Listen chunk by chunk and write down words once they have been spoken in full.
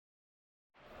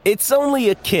It's only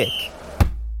a kick,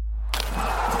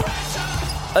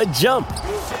 a jump,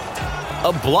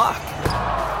 a block.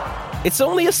 It's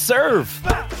only a serve.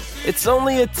 It's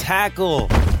only a tackle,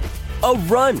 a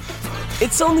run.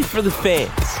 It's only for the fans.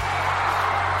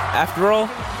 After all,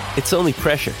 it's only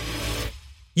pressure.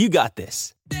 You got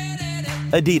this.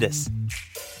 Adidas.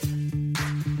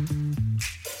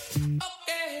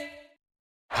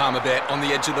 Palmerbet on the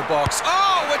edge of the box.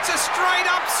 Oh, it's a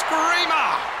straight-up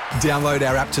screamer! Download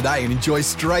our app today and enjoy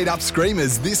straight-up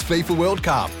screamers this FIFA World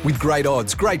Cup with great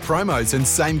odds, great promos and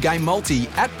same-game multi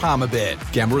at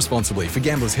Palmerbet. Gamble responsibly. For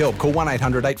Gamblers' Help, call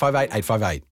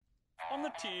 1-800-858-858. On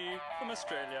the tee from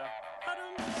Australia,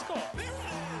 Adam Scott. There it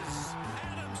is!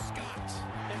 Adam Scott.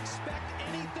 Expect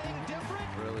anything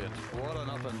different? Brilliant. What an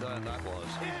up and down that was.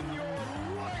 In your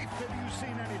life have you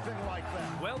seen anything like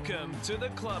that? Welcome to the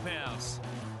Clubhouse.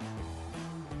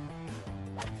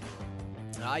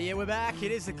 Yeah, we're back.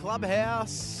 It is the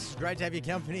Clubhouse. Great to have your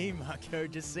company. Marco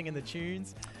just singing the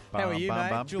tunes. How are you,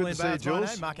 mate? Julian Barnes, my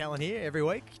name. Mark Allen here every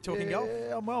week, talking golf.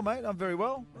 Yeah, I'm well, mate. I'm very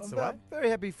well. That's I'm the way. very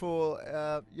happy for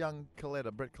young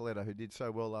Brett Coletta, who did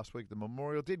so well last week at the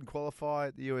Memorial. Didn't qualify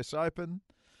at the US Open.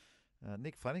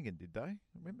 Nick Flanagan did, though.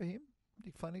 Remember him?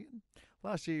 Nick Flanagan?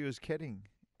 Last year he was caddying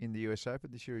in the US Open.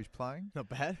 This year he's playing. Not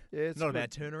bad. Yeah, it's Not a good.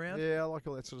 bad turnaround. Yeah, I like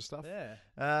all that sort of stuff.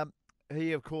 Yeah.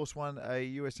 He, of course, won a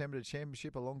US Amateur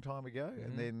Championship a long time ago,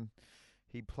 and then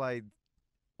he played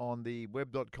on the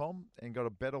web.com and got a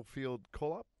Battlefield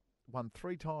call-up. Won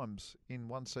 3 times in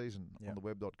one season on the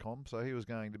web.com, so he was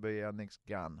going to be our next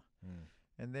gun.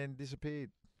 And then disappeared.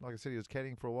 Like I said, he was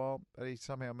caddying for a while, but he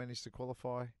somehow managed to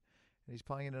qualify, and he's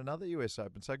playing in another US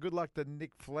Open. So good luck to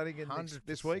Nick Flanagan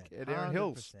this week at Erin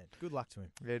Hills. 100%. Good luck to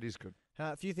him. Yeah, it is good.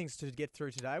 A few things to get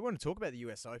through today. I want to talk about the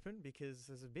US Open because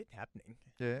there's a bit happening.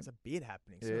 Yeah. There's a bit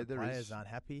happening. Yeah, Some there players is. aren't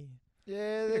happy.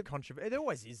 Yeah, Bit of controversy. There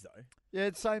always is, though. yeah,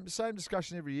 it's same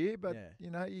discussion every year, but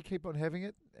you know, you keep on having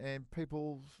it, and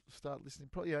people start listening.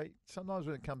 Probably, sometimes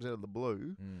when it comes out of the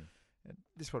blue, and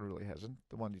this one really hasn't.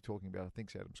 The one you're talking about, I think,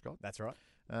 is Adam Scott. That's right.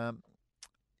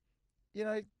 You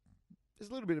know,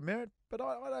 there's a little bit of merit, but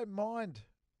I don't mind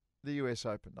the US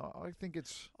Open. I think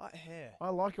it's. I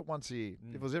like it once a year.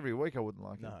 If it was every week, I wouldn't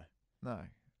like it. No.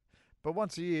 But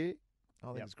once a year,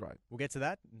 I think it's great. We'll get to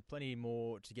that and plenty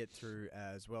more to get through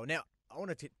as well. Now, I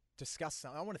want to discuss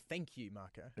something. I want to thank you,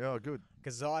 Marco. Yeah, good.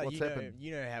 Because happened?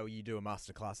 you know how you do a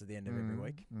masterclass at the end of every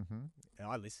week. And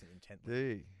I listen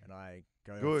intently. And I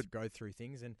go through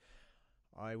things. And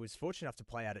I was fortunate enough to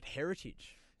play out at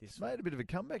Heritage this week. Made a bit of a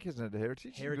comeback, hasn't it, at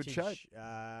Heritage? Heritage, in good shape.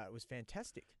 It was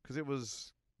fantastic. Because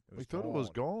we thought it was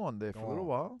gone there for a little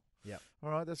while. Yeah. All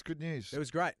right, that's good news. It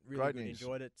was great. Really great good. News.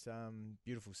 Enjoyed it.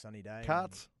 Beautiful sunny day.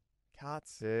 Carts.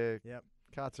 Yeah. Yep.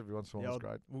 Carts every once in a while is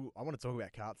great. Well, I want to talk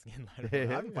about carts again later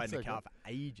on. I haven't played in a car for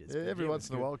ages. Yeah, every once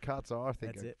in a while, carts are, I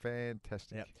think, That's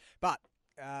fantastic. Yep. But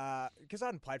because I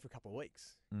hadn't played for a couple of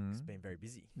weeks, it's been very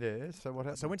busy. Yeah, so what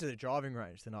happened? So I went to the driving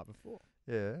range the night before.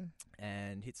 Yeah.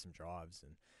 And hit some drives.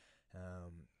 And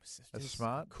that's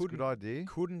smart. That's a good idea.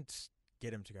 Couldn't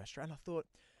get him to go straight. And I thought,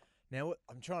 now what,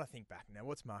 I'm trying to think back. Now,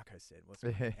 what's Marco said?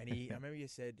 And I remember you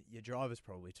said, your driver's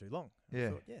probably too long. And I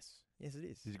thought, yes, it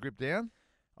is. Did you grip down?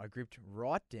 I gripped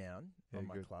right down on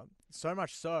my club. So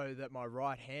much so that my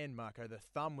right hand, Marco, the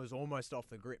thumb was almost off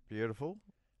the grip. Beautiful.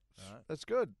 Right. That's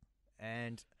good.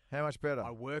 And how much better?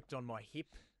 I worked on my hip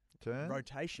turn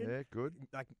rotation. Yeah, good.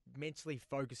 Like mentally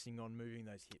focusing on moving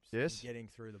those hips. Yes. And getting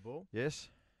through the ball. Yes.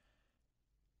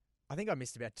 I think I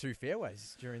missed about 2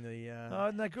 fairways during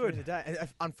the no, good. during the day. And,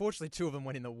 unfortunately, 2 of them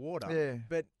went in the water. Yeah.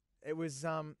 But it was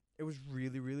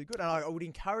really, really good. And I would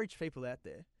encourage people out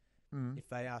there, if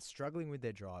they are struggling with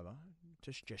their driver,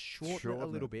 to just shorten it a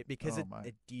little bit because it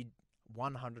did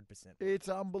 100%. It's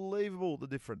unbelievable, the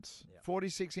difference.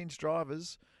 46-inch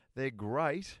drivers, they're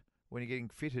great when you're getting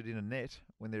fitted in a net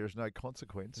when there is no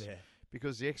consequence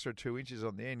because the extra 2 inches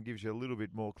on the end gives you a little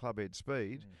bit more club head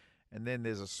speed. And then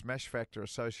there's a smash factor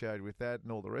associated with that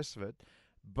and all the rest of it.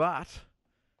 But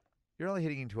you're only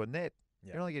hitting into a net.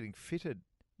 You're only getting fitted.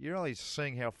 You're only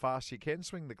seeing how fast you can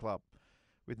swing the club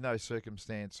with no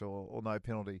circumstance or no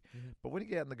penalty. But when you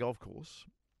get out in the golf course,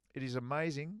 it is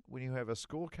amazing when you have a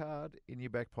scorecard in your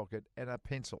back pocket and a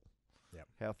pencil,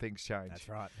 how things change. That's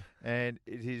right. And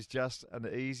it is just an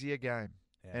easier game.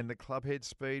 And the club head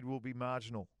speed will be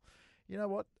marginal. You know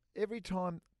what? Every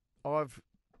time I've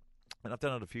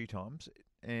done it a few times,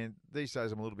 and these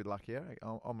days I'm a little bit luckier.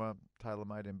 I'm a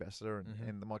tailor-made ambassador,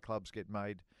 and my clubs get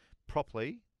made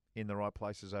properly in the right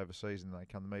places overseas, and they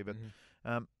come to me. But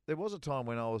there was a time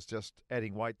when I was just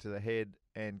adding weight to the head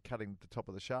and cutting the top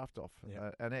of the shaft off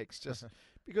an X, just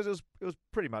because it was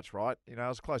pretty much right. You know, I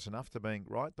was close enough to being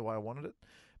right the way I wanted it.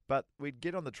 But we'd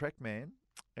get on the TrackMan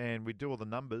and we'd do all the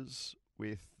numbers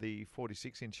with the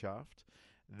 46-inch shaft.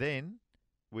 Then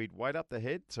we'd weight up the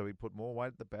head, so we'd put more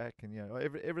weight at the back, and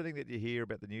everything that you hear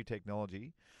about the new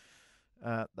technology,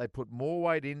 they put more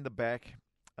weight in the back,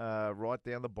 right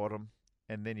down the bottom,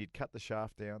 and then you'd cut the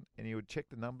shaft down, and you would check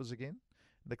the numbers again.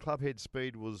 The club head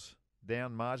speed was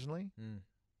down marginally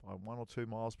by 1 or 2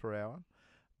 miles per hour,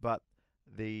 but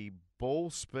the ball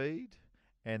speed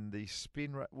and the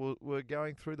spin rate were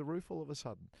going through the roof all of a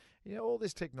sudden. All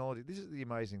this technology, this is the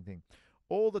amazing thing.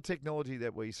 All the technology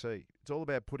that we see, it's all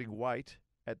about putting weight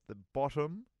at the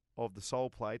bottom of the sole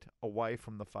plate away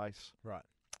from the face. Right.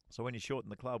 So when you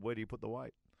shorten the club, where do you put the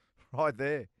weight? Right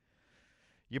there.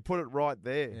 You put it right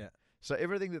there. Yeah. So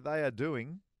everything that they are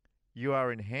doing, you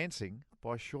are enhancing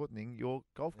by shortening your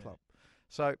golf club.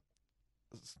 So,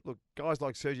 look, guys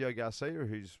like Sergio Garcia,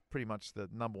 who's pretty much the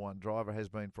number one driver, has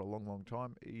been for a long, long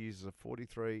time. He's a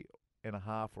 43 and a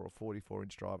half or a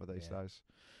 44-inch driver these days.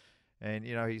 And,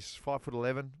 he's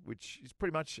 5'11", which is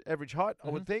pretty much average height, I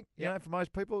would think. For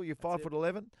most people, you're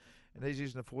 5'11", and he's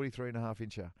using a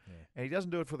 43.5-incher. Yeah. And he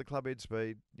doesn't do it for the club head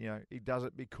speed. He does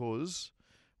it because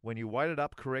when you weight it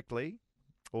up correctly,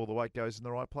 all the weight goes in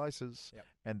the right places,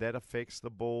 and that affects the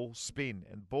ball spin.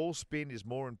 And ball spin is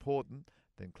more important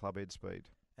than club head speed.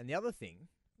 And the other thing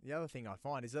I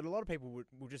find is that a lot of people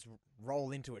will just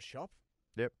roll into a shop.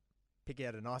 Yep. Pick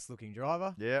out a nice-looking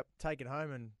driver. Yep. Take it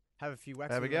home and have a few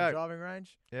whacks Have with a it on go. the driving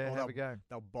range. Yeah, have a go.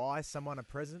 They'll buy someone a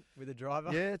present with a driver.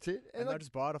 Yeah, that's it. And they'll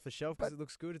just buy it off the shelf because it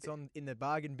looks good. It's in the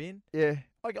bargain bin. Yeah,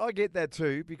 I get that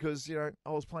too because, I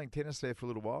was playing tennis there for a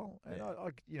little while. And,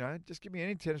 I just give me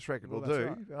any tennis racket will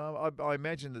do. Right. I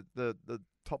imagine that the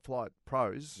top flight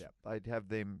pros, they'd have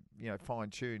them,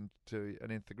 fine-tuned to an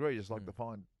nth degree, just like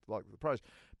the pros.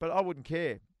 But I wouldn't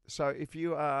care. So if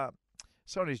you are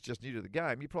someone who's just new to the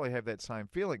game, you probably have that same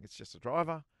feeling. It's just a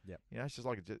driver. Yep.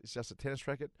 It's just a tennis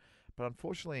racket. But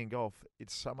unfortunately in golf,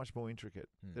 it's so much more intricate.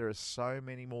 There are so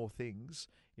many more things,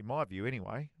 in my view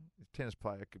anyway. A tennis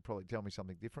player could probably tell me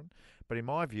something different. But in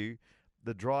my view,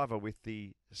 the driver with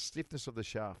the stiffness of the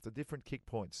shaft, the different kick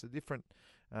points, the different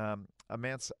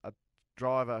amounts a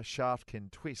driver shaft can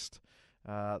twist,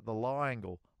 the lie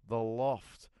angle, the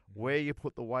loft, where you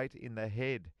put the weight in the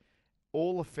head,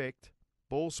 all affect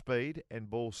ball speed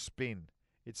and ball spin.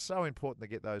 It's so important to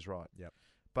get those right. Yep.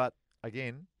 But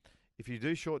again, if you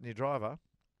do shorten your driver,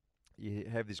 you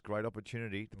have this great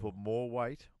opportunity to put more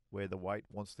weight where the weight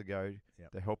wants to go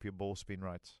to help your ball spin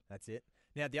rates. That's it.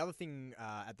 Now, the other thing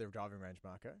at the driving range,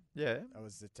 Marco. Yeah. I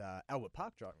was at Albert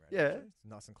Park driving range. Yeah. Actually. It's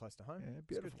nice and close to home. Yeah,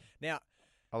 beautiful. Now,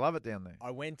 I love it down there.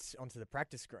 I went onto the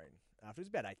practice screen after. It was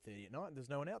about 8:30 at night. And there was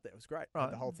no one out there. It was great. I Right.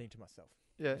 had the whole thing to myself.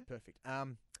 Yeah. It was perfect.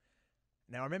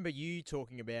 Now, I remember you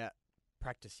talking about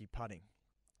practice your putting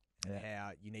and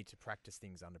how you need to practice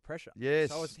things under pressure. Yes.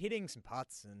 So I was hitting some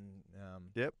putts and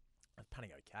Yep. I was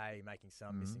putting okay, making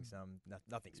some, missing some,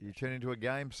 nothing special. You turn into a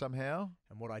game somehow.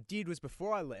 And what I did was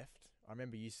before I left, I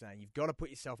remember you saying you've got to put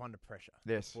yourself under pressure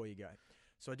before you go.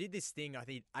 So I did this thing, I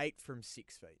did 8 from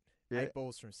 6 feet. Yeah. 8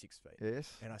 balls from 6 feet.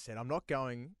 Yes. And I said, I'm not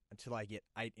going until I get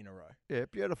 8 in a row. Yeah,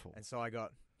 beautiful. And so I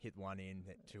hit 1 in,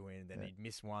 hit 2 in, then you'd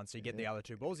miss 1. So you get the other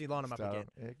 2 balls, you line them up again.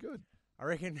 Yeah, good. I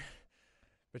reckon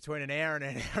between an hour and a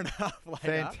half later.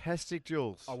 Fantastic,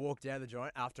 Jules. I walked out of the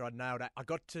joint after I'd nailed 8. I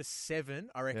got to 7,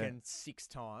 I reckon, 6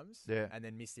 times. Yeah. And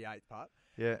then missed the 8th putt.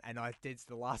 Yeah. And I did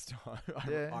the last time.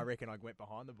 I reckon I went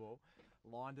behind the ball,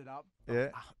 lined it up.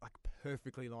 Like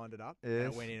perfectly lined it up. Yes.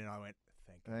 And I went in and I went,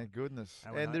 Thank goodness.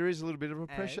 And there is a little bit of a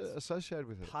pressure associated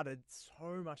with it. Putted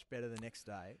so much better the next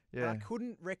day. Yeah. And I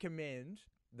couldn't recommend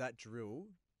that drill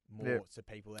more to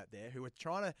people out there who are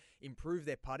trying to improve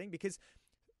their putting because,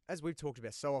 as we've talked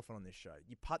about so often on this show,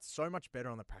 you putt so much better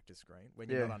on the practice screen when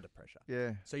you're not under pressure.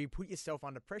 Yeah. So you put yourself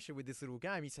under pressure with this little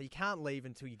game. So you can't leave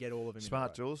until you get all of them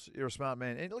Smart, in a row. Jules. You're a smart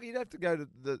man. And look, you'd have to go to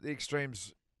the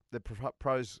extremes the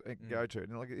pros go to.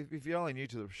 And like, if you're only new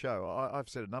to the show, I've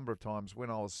said a number of times when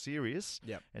I was serious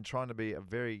and trying to be a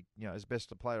very, as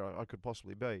best a player I could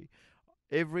possibly be,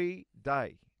 every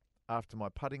day after my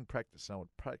putting practice, I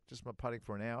would practice my putting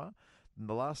for an hour, and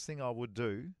the last thing I would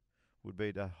do would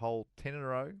be to hold 10 in a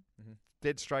row,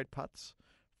 dead straight putts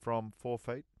from 4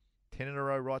 feet, 10 in a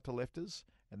row right to lefters,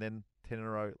 and then 10 in a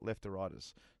row left to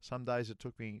righters. Some days it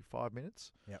took me 5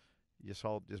 minutes. Yep.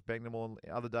 Just bang them all.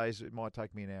 Other days it might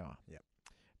take me an hour. Yep.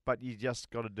 But you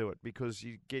just got to do it because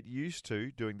you get used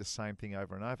to doing the same thing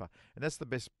over and over. And that's the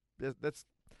best.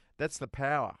 That's the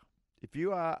power. If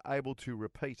you are able to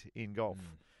repeat in golf,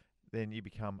 then you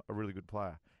become a really good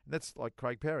player. And that's like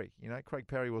Craig Perry. Craig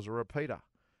Perry was a repeater.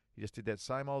 He just did that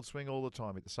same old swing all the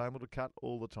time, hit the same little cut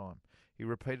all the time. He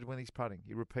repeated when he's putting.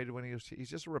 He repeated when he's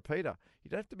just a repeater.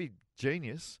 You don't have to be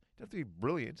genius. You don't have to be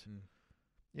brilliant.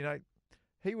 You know,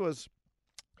 he was,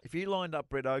 if you lined up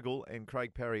Brett Ogle and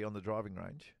Craig Parry on the driving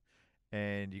range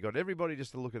and you got everybody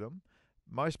just to look at them,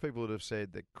 most people would have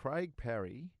said that Craig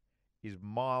Parry is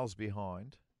miles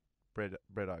behind Brett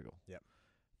Ogle. Yep.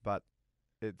 But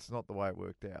it's not the way it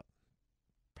worked out.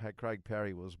 Craig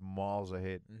Parry was miles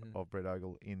ahead of Brett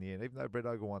Ogle in the end. Even though Brett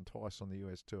Ogle won twice on the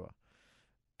US Tour,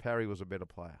 Parry was a better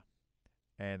player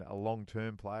and a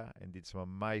long-term player and did some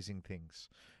amazing things,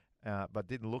 but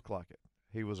didn't look like it.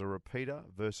 He was a repeater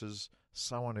versus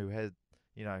someone who had,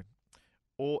 you know,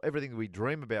 everything that we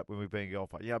dream about when we've been a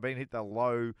golfer. Yeah, being hit the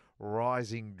low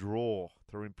rising draw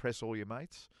to impress all your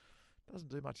mates doesn't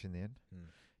do much in the end.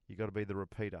 You got to be the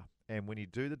repeater, and when you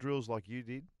do the drills like you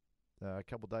did a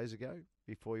couple of days ago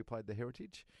before you played the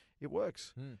Heritage, it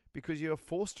works because you are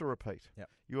forced to repeat. Yep.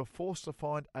 You are forced to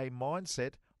find a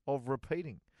mindset of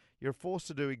repeating. You're forced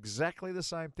to do exactly the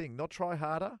same thing, not try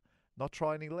harder, not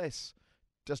try any less.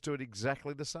 Just do it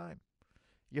exactly the same.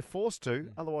 You're forced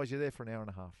to, otherwise you're there for an hour and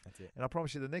a half. That's it. And I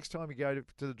promise you, the next time you go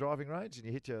to the driving range and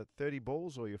you hit your 30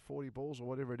 balls or your 40 balls or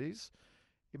whatever it is,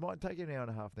 it might take you an hour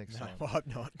and a half next time. No, I hope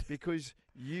not. Because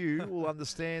you will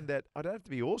understand that I don't have to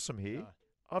be awesome here. No.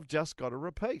 I've just got to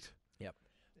repeat. Yep.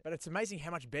 But it's amazing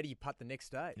how much better you putt the next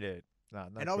day. Yeah. No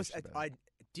and question about it. I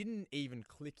didn't even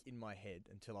click in my head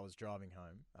until I was driving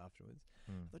home afterwards.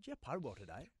 I thought, yeah, I putted well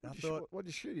today. And What did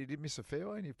you shoot? You did miss a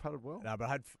fairway and you putted well? No, but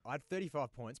I had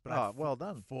 35 points, but I had well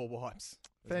done. 4 wipes.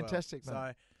 Fantastic, well.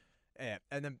 mate. So, yeah,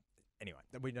 and then, anyway,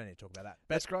 we don't need to talk about that.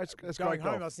 But That's great. That's going great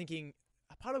home, golf. I was thinking,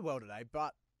 I putted well today,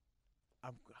 but I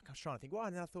was trying to think, why?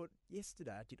 And then I thought,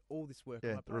 yesterday I did all this work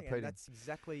on my putting, repeating. and that's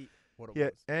exactly what it Yeah,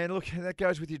 was. and look, that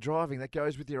goes with your driving, that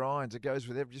goes with your irons, it goes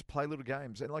with just play little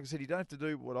games. And like I said, you don't have to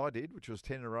do what I did, which was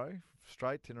 10 in a row,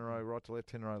 straight, 10 in a row, right to left,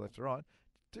 10 in a row, left to right.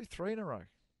 Do 3 in a row.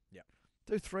 Yep.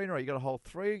 Do 3 in a row. You got to hold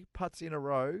 3 putts in a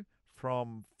row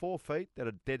from 4 feet that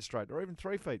are dead straight, or even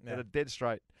 3 feet that are dead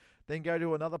straight. Then go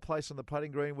to another place on the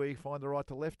putting green where you find the right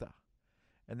to lefter.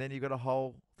 And then you've got to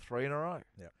hold 3 in a row.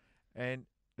 Yep. And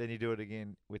then you do it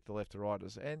again with the left to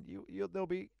righters. And there'll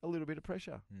be a little bit of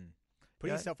pressure.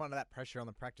 Putting yourself under that pressure on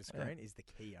the practice screen is the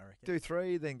key, I reckon. Do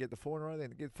 3, then get the 4 in a row, then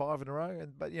get 5 in a row.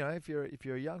 But if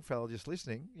you're a young fella just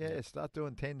listening, start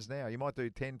doing 10s now. You might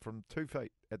do 10 from 2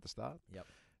 feet at the start. Yep.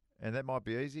 And that might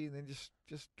be easy. And then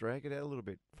just drag it out a little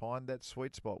bit. Find that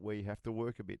sweet spot where you have to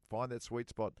work a bit. Find that sweet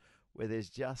spot where there's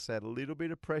just that little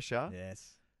bit of pressure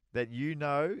that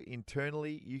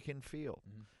internally you can feel.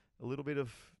 A little bit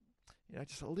of,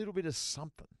 just a little bit of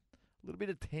something, a little bit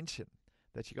of tension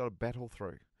that you got to battle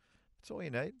through. That's all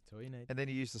you need. That's all you need. And then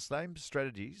you use the same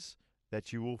strategies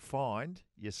that you will find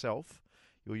yourself.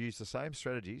 You'll use the same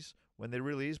strategies when there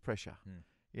really is pressure.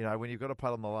 When you've got to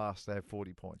putt on the last, they have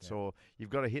 40 points. Or you've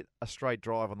got to hit a straight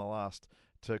drive on the last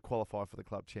to qualify for the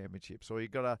club championships. Or you've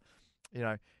got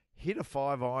to, hit a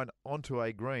 5-iron onto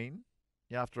a green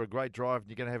after a great drive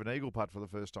and you're going to have an eagle putt for the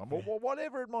first time. Or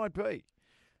whatever it might be.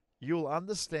 You'll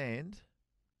understand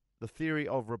the theory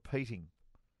of repeating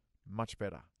much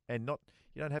better. And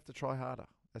you don't have to try harder.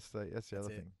 That's the other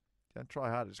thing. You don't try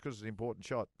harder just because it's an important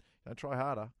shot. You don't try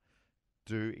harder.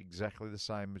 Do exactly the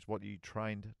same as what you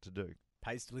trained to do.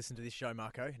 Pays to listen to this show,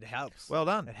 Marco. It helps. Well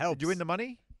done. It helps. Did you win the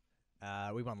money?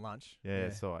 We won lunch. Yeah,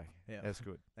 so yeah. That's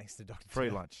good. Thanks to Dr. Free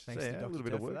Tev. lunch. Thanks So, to a Dr. little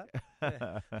bit of Tev for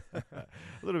work. that.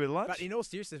 A little bit of lunch. But in all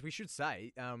seriousness, we should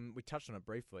say, we touched on it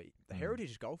briefly, the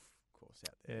Heritage Golf course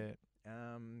out there.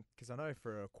 Because I know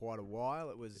for quite a while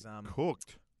it was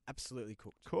cooked. Absolutely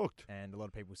cooked. Cooked. And a lot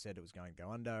of people said it was going to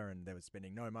go under and they were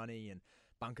spending no money and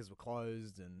bunkers were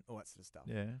closed and all that sort of stuff.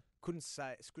 Yeah. Couldn't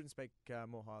speak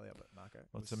more highly of it, Marco.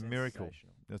 Well, it's a miracle.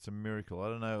 It's a miracle. I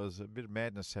don't know. It was a bit of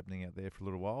madness happening out there for a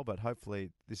little while, but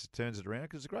hopefully this turns it around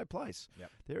because it's a great place.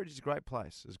 Yep. The Heritage is a great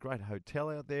place. There's a great hotel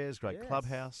out there. There's a great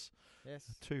clubhouse. Yes.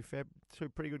 Two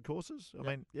pretty good courses. I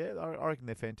mean, I reckon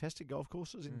they're fantastic golf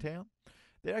courses in town.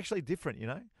 They're actually different,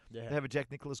 Yeah. They have a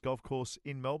Jack Nicklaus golf course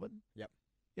in Melbourne. Yep.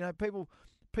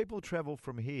 People travel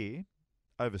from here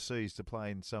overseas to play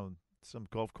in some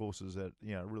golf courses that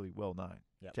are really well known.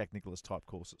 Yep. Jack Nicklaus type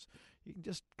courses. You can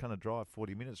just kind of drive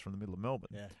 40 minutes from the middle of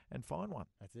Melbourne and find one.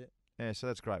 That's it. Yeah, so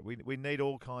that's great. We need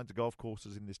all kinds of golf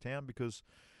courses in this town because,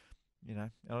 I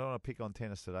don't want to pick on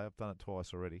tennis today. I've done it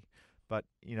twice already. But,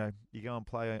 you go and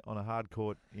play on a hard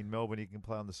court in Melbourne, you can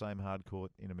play on the same hard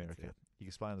court in America. You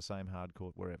can play on the same hard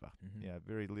court wherever.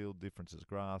 Very little differences.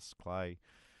 Grass, clay,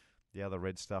 the other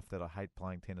red stuff that I hate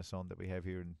playing tennis on that we have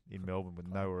here in Melbourne with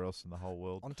nowhere else in the whole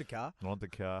world. Onto car. Onto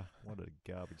car. What a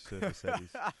garbage surface that is.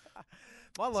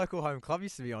 My local home club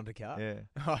used to be Onto car. Yeah.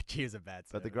 Oh, geez, a bad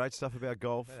service. But the great stuff about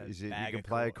golf is you can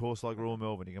play a course like Royal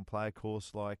Melbourne. You can play a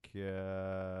course like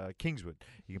Kingswood.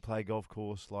 You can play a golf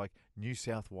course like New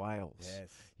South Wales. Yes.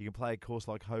 You can play a course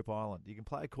like Hope Island. You can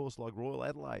play a course like Royal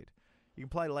Adelaide. You can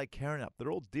play Lake Carrinup.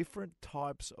 They're all different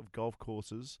types of golf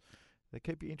courses that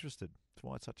keep you interested. That's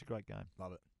why it's such a great game.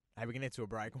 Love it. Hey, we're going to get to a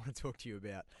break. I want to talk to you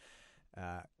about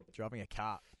driving a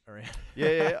cart around.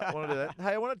 Yeah, I want to do that.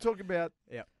 Hey, I want to talk about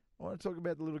Yep. I want to talk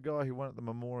about the little guy who won at the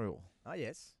Memorial. Oh,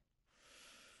 yes.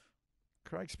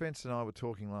 Craig Spence and I were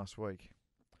talking last week.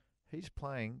 He's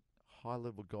playing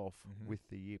high-level golf with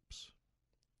the Yips.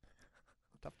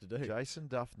 Tough to do. Jason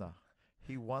Duffner.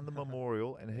 He won the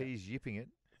Memorial, and he's yipping it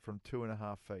from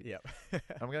 2.5 feet. Yep.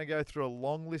 I'm going to go through a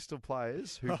long list of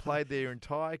players who played their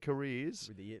entire careers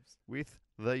with the Yips. With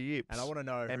the Yips. And I want to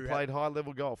know and played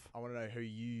high-level golf. I want to know who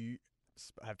you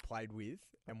have played with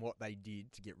and what they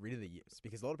did to get rid of the Yips,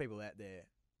 because a lot of people out there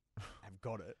have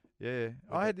got it. Yeah,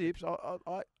 I had the Yips.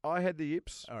 I had the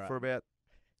Yips for about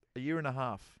a year and a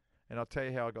half, and I'll tell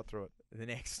you how I got through it. The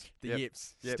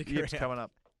Yips. Yep, Stick Yips around. coming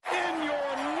up. In your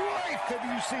life,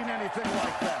 have you seen anything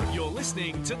like that? You're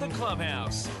listening to The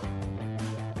Clubhouse.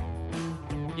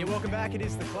 Yeah, welcome back. It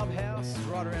is The Clubhouse,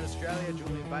 right around Australia.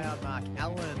 Julian Bayard, Mark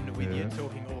Allen with you,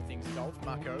 talking all things golf.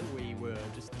 Marco, we were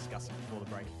just discussing before the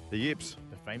break. The Yips.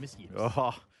 The famous Yips.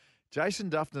 Oh, Jason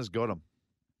Duffner's got him.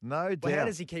 No doubt. Well, how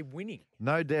does he keep winning?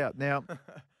 No doubt. Now,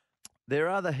 there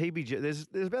are the there's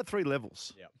about 3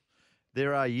 levels. Yep.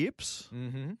 There are Yips.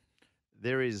 Mm-hmm.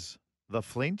 There is the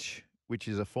flinch, which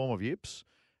is a form of Yips.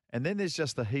 And then there's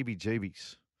just the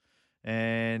heebie-jeebies.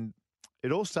 And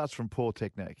it all starts from poor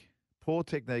technique. Poor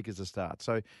technique is the start.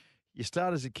 So you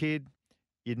start as a kid,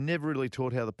 you're never really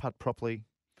taught how to putt properly.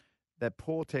 That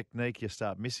poor technique, you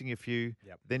start missing a few.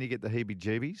 Yep. Then you get the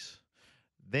heebie-jeebies.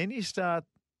 Then you start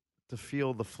to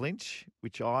feel the flinch,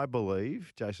 which I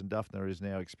believe Jason Duffner is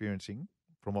now experiencing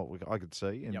from what I could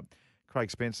see. And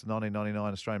Craig Spence, the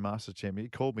 1999 Australian Masters champion, he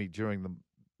called me during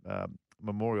the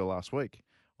Memorial last week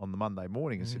on the Monday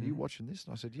morning and said, "Are you watching this?"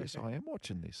 And I said, "Yes, I am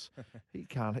watching this." He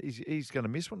can't. He's going to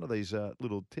miss one of these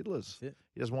little tiddlers.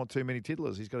 He doesn't want too many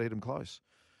tiddlers. He's got to hit them close.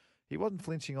 He wasn't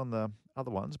flinching on the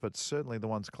other ones, but certainly the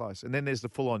ones close. And then there's the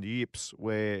full-on Yips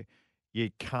where you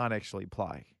can't actually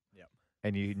play.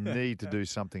 And you need to do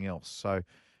something else. So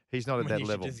he's not at that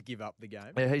level. Just give up the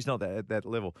game. Yeah, he's not at that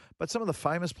level. But some of the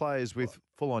famous players with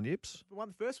full-on Yips.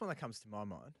 The first one that comes to my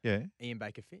mind, Ian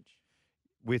Baker Finch.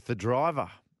 With the driver.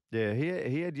 Yeah,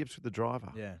 he had Yips with the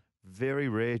driver. Yeah. Very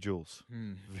rare, Jules.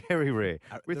 Very rare.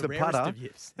 With the putter,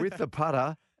 with the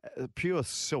putter, pure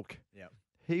silk. Yeah.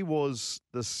 He was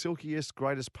the silkiest,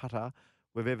 greatest putter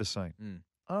we've ever seen.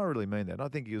 I don't really mean that. I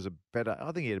think he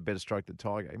had a better stroke than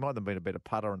Tiger. He might have been a better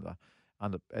putter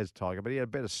as Tiger, but he had a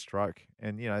better stroke.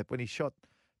 And, when he shot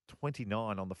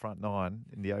 29 on the front 9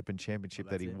 in the Open Championship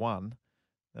that he won,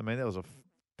 I mean, that was a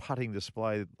putting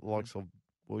display likes of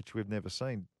which we've never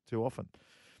seen too often.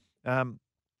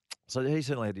 So he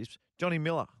certainly had Yips. Johnny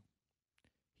Miller,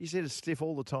 he said it's stiff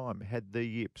all the time, had the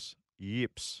Yips.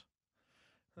 Yips.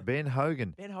 Ben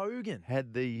Hogan.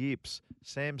 Had the Yips.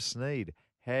 Sam Snead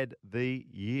had the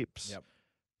Yips. Yep.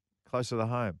 Closer to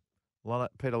home.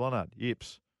 Peter Lonard,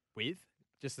 Yips. With?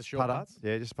 Just the short putter. putts?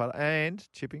 Yeah, just putter. And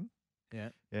chipping. Yeah.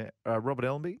 Yeah. Robert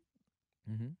Ellenby.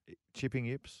 Chipping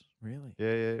Yips. Really?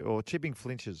 Yeah. Or chipping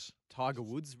flinches. Tiger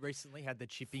Woods recently had the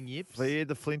chipping Yips. He had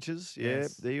the flinches.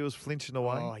 Yes. Yeah. He was flinching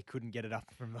away. Oh, he couldn't get it up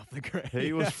from off the ground.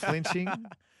 He was flinching.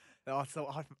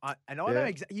 I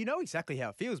know you know exactly how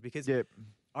it feels because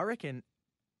I reckon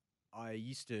I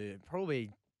used to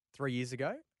probably 3 years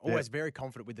ago, always very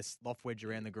confident with the loft wedge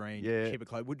around the green, keep it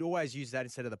close. Would always use that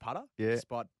instead of the putter,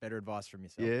 despite better advice from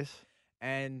yourself. Yes.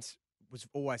 And was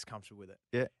always comfortable with it.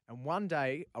 Yeah. And one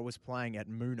day I was playing at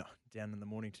Moona down in the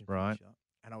Mornington Peninsula,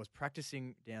 and I was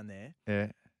practicing down there. Yeah.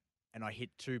 And I hit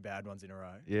 2 bad ones in a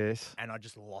row. Yes. And I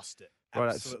just lost it. Right,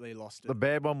 Absolutely lost it. The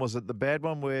bad one, was it the bad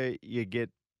one where you get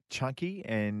chunky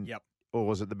or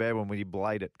was it the bad one where you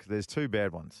blade it? Because there's 2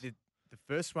 bad ones. The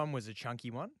first one was a chunky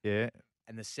one. Yeah.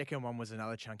 And the second one was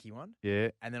another chunky one. Yeah.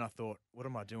 And then I thought, what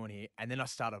am I doing here? And then I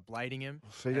started blading him.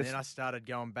 See, and then I started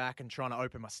going back and trying to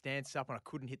open my stance up, and I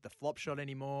couldn't hit the flop shot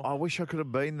anymore. I wish I could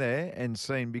have been there and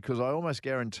seen, because I almost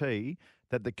guarantee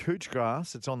that the couch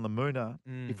grass that's on the Moona,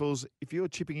 if you're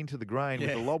chipping into the grain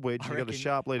with a lob wedge, you've got a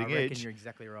sharp leading edge. You're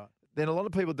exactly right. Then a lot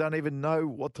of people don't even know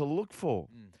what to look for.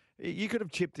 You could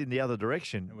have chipped in the other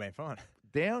direction. It went fine.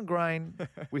 Down grain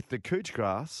with the couch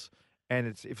grass, and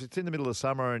if it's in the middle of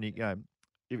summer and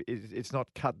it's not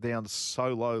cut down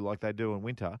so low like they do in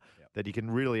winter that you can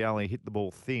really only hit the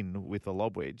ball thin with a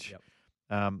lob wedge.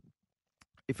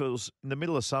 If it was in the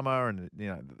middle of summer and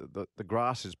the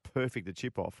grass is perfect to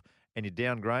chip off and you're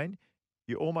down grain,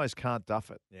 you almost can't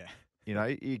duff it.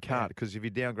 You can't because if you're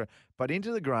down grain. But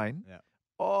into the grain,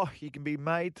 you can be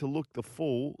made to look the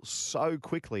fool so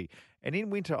quickly. And in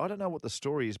winter, I don't know what the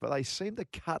story is, but they seem to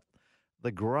cut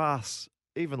the grass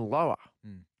even lower.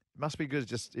 It must be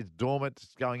because it's dormant,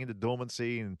 it's going into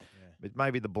dormancy, and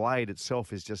maybe the blade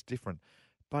itself is just different.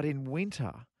 But in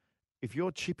winter, if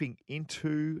you're chipping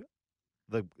into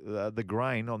the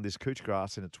grain on this couch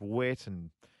grass and it's wet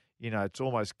and it's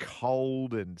almost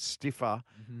cold and stiffer,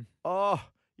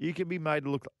 you can be made to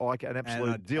look like an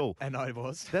absolute dill. And I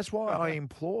was. That's why I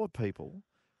implore people.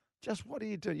 Just what do?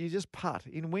 You just putt.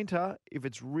 In winter, if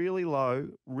it's really low,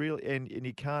 and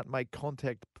you can't make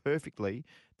contact perfectly,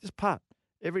 just putt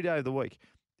every day of the week.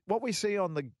 What we see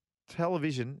on the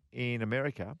television in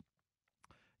America,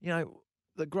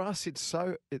 the grass sits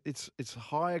it's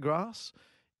higher grass.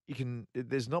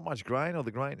 There's not much grain, or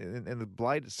the grain and the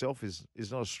blade itself is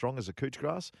not as strong as a couch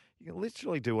grass. You can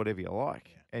literally do whatever you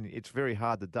like, and it's very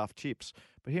hard to duff chips.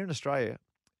 But here in Australia,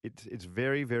 it's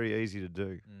very, very easy to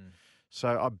do. So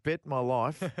I bet my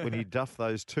life when you duff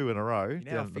those 2 in a row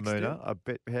down at the Mooner,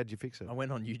 how'd you fix it? I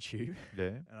went on YouTube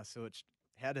and I searched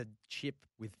how to chip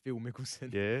with Phil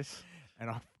Mickelson. Yes. And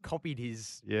I copied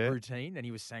his routine, and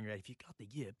he was saying, if you got the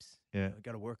yips, you've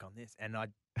got to work on this. And I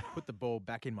put the ball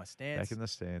back in my stance. Back in the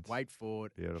stance. Wait for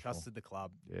it. Beautiful. Trusted the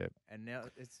club. Yeah. And now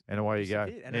it's and away you go.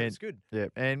 And it's good. Yeah.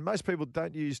 And most people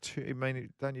don't use too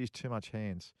much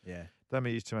hands. Yeah. Don't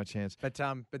use too much hands. But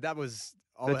that was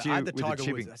I had the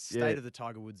Tiger Woods. State of the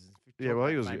Tiger Woods. Yeah. Well,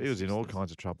 he was in all kinds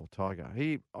of trouble. Tiger.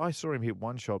 I saw him hit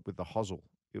one shot with the hosel.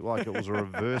 It was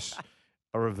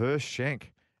a reverse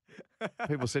shank.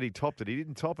 People said he topped it. He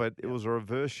didn't top it. It was a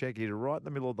reverse shank. He hit it right in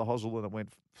the middle of the hosel and it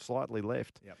went slightly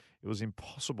left. It was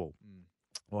impossible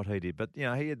what he did. But, he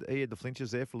had the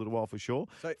flinches there for a little while for sure.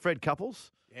 So, Fred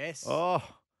Couples. Yes. Oh,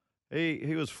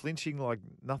 he was flinching like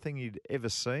nothing you'd ever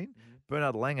seen.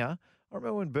 Bernard Langer. I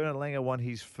remember when Bernard Langer won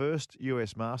his first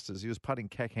US Masters, he was putting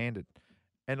cack-handed.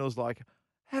 And it was like,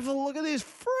 have a look at this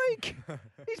freak.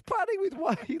 He's putting with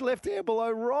one left hand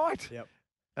below right.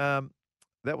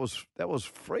 That was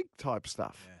freak type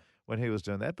stuff when he was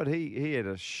doing that. But he had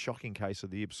a shocking case of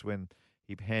the yips when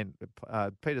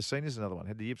Peter Senior's another one,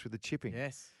 had the yips with the chipping.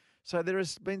 Yes. So there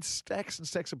has been stacks and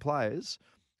stacks of players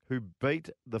who beat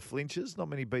the flinches. Not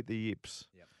many beat the yips.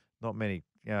 Not many.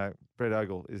 Brett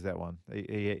Ogle is that one.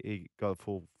 He got a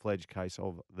full-fledged case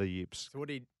of the yips. So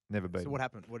never beat. So what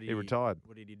happened? He retired.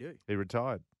 What did he do? He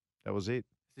retired. That was it.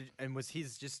 And was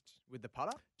his just with the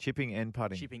putter? Chipping and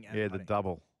putting. Putting. The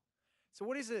double. So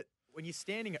what is it when you're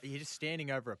standing? You're just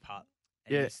standing over a putt,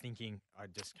 and you're just thinking, "I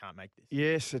just can't make this."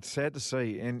 Yes, it's sad to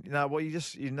see. And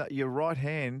your right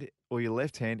hand or your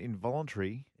left hand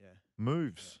involuntary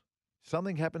moves.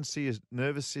 Something happens to your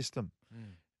nervous system,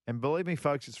 and believe me,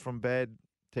 folks, it's from bad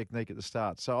technique at the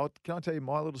start. So can I tell you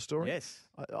my little story? Yes.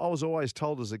 I was always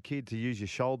told as a kid to use your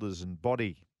shoulders and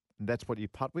body, and that's what you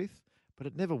putt with. But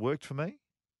it never worked for me,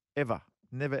 ever.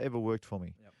 Never ever worked for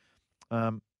me.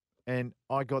 And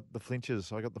I got the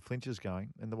flinches. I got the flinches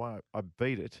going, and the way I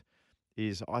beat it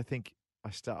is I think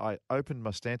I opened my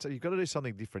stance. You've got to do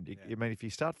something different. I mean, if you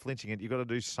start flinching it, you've got to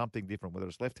do something different. Whether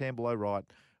it's left hand below right,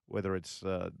 whether it's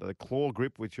the claw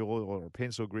grip, or a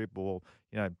pencil grip, or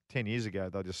 10 years ago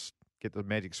they'll just get the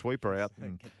magic sweeper out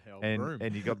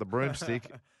and you got the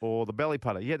broomstick or the belly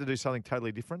putter. You had to do something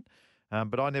totally different.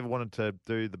 But I never wanted to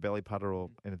do the belly putter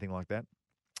or anything like that.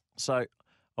 So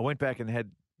I went back and had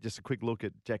just a quick look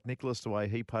at Jack Nicklaus, the way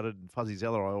he putted, and Fuzzy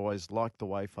Zeller. I always liked the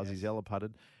way Fuzzy Zeller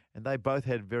putted. And they both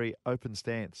had very open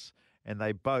stance, and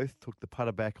they both took the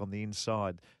putter back on the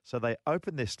inside. So they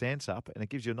opened their stance up, and it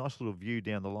gives you a nice little view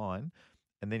down the line,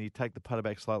 and then you take the putter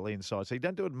back slightly inside. So you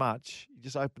don't do it much. You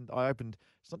just I opened,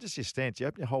 it's not just your stance, you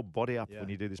open your whole body up when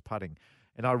you do this putting.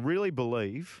 And I really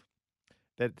believe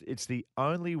that it's the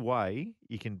only way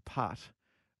you can putt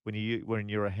when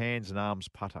you're a hands and arms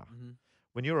putter.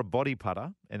 When you're a body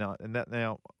putter, and that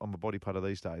now I'm a body putter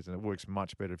these days, and it works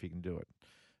much better if you can do it.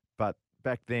 But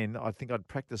back then, I think I'd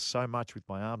practiced so much with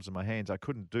my arms and my hands, I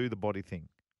couldn't do the body thing.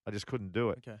 I just couldn't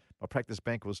do it. Okay. My practice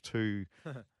bank was too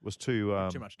too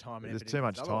much time and effort. There's too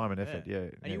much time and effort. Yeah.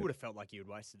 And you would have felt like you had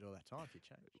wasted all that time if you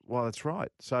changed. Well, that's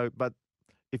right. So, but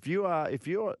if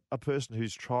you're a person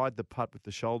who's tried the putt with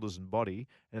the shoulders and body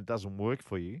and it doesn't work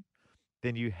for you,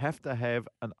 then you have to have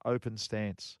an open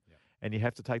stance. And you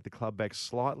have to take the club back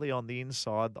slightly on the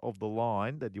inside of the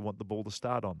line that you want the ball to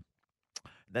start on.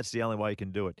 That's the only way you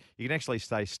can do it. You can actually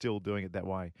stay still doing it that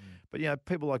way. But,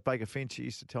 people like Baker Finch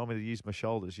used to tell me to use my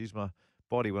shoulders, use my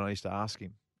body when I used to ask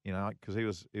him, because he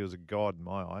was a god in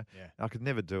my eye. Yeah. I could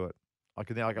never do it.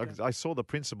 I saw the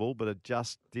principle, but it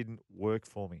just didn't work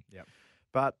for me. Yep.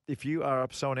 But if you are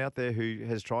someone out there who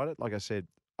has tried it, like I said,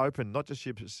 open not just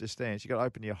your stance. You got to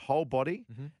open your whole body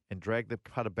and drag the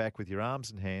putter back with your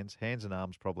arms and hands and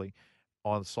arms probably,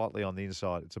 slightly on the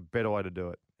inside. It's a better way to do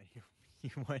it. You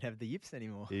won't have the yips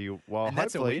anymore. Well,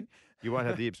 that's a hopefully win. you won't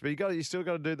have the yips, but you still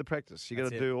got to do the practice. You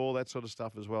got to do all that sort of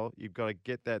stuff as well. You've got to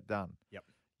get that done. Yep.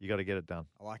 You got to get it done.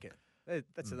 I like it.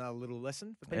 That's another little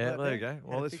lesson for people. Yeah, out there there. you go. How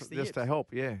Well, to it's fix the just to yips.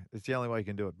 help. Yeah, it's the only way you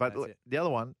can do it. But That's it. the other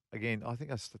one, again, I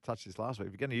think I touched this last week.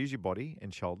 If you're going to use your body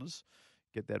and shoulders,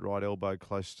 get that right elbow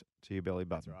close to your belly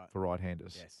button right. for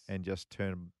right-handers. Yes. And just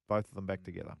turn both of them back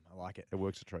together. I like it. It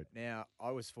works a treat. Now,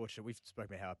 I was fortunate. We've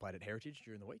spoken about how I played at Heritage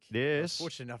during the week. Yes. I was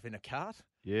fortunate enough in a cart.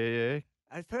 Yeah.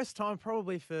 First time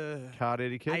probably for Cart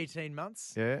etiquette. 18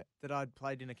 months Yeah. that I'd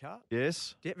played in a cart.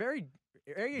 Yes. Yeah, very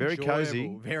Very enjoyable,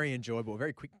 cosy. very enjoyable,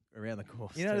 very quick around the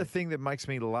course. You know too. the thing that makes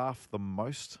me laugh the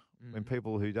most when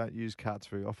people who don't use carts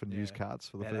very often use carts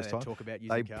for the How first they time? talk about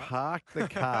using They carts. park the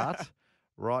cart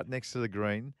right next to the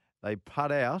green. They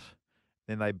putt out,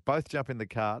 then they both jump in the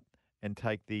cart and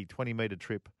take the 20-metre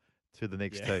trip to the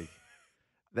next tee.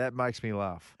 That makes me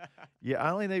laugh. You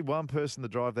only need one person to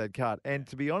drive that cart. And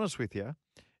to be honest with you,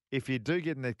 if you do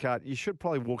get in that cart, you should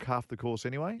probably walk half the course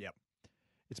anyway. Yep.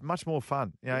 It's much more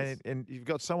fun. Yes. And you've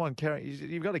got someone carrying,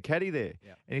 you've got a caddy there.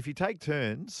 Yep. And if you take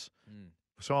turns,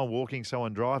 someone walking,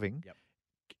 someone driving, Yep.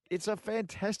 it's a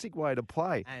fantastic way to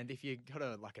play. And if you got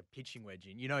a pitching wedge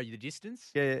in, you know the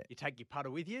distance. Yeah. You take your putter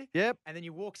with you. Yep. And then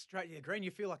you walk straight to the green.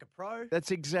 You feel like a pro.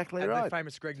 That's exactly And right. the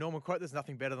famous Greg Norman quote: "There's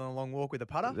nothing better than a long walk with a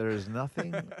putter." There is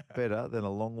nothing better than a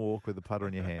long walk with a putter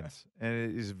in your hands. And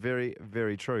it is very,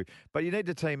 very true. But you need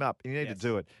to team up. You need to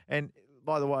do it. And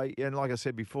by the way, and like I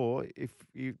said before, if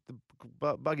the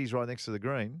buggy's right next to the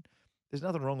green, there's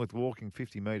nothing wrong with walking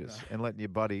 50 metres and letting your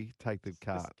buddy take the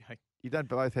cart. You don't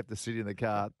both have to sit in the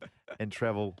cart and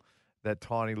travel that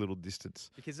tiny little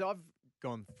distance. Because I've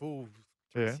gone full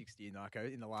 360 in Narco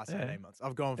in the last 18 months.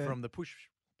 I've gone from the push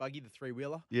buggy, the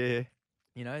three-wheeler. Yeah.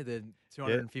 You know, the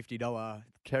 $250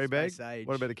 carry bag. space age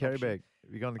What about a carry option. bag?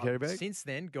 Have you gone to carry bag? Since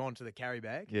then, gone to the carry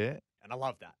bag. Yeah. And I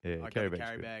love that. Yeah, I carry got the bag's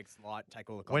carry good. bags, light, take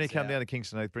all the When you clubs come out. down to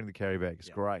Kingston Heath, bring the carry bag. It's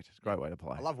great. It's a great way to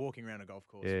play. I love walking around a golf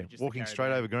course. Yeah, with just the walking carry straight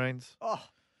bag. over greens. Oh,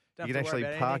 don't You have can to worry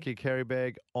actually about park anything. your carry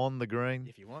bag on the green.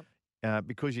 If you want.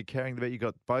 Because you're carrying the bag, you've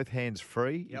got both hands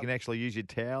free. You Yep. can actually use your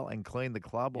towel and clean the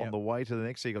club on Yep. the way to the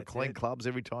next. So you've got That's clean it. clubs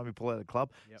every time you pull out a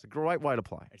club. Yep. It's a great way to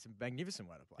play. It's a magnificent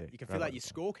way to play. Yeah, You can great fill way out your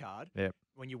to scorecard Yep.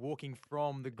 when you're walking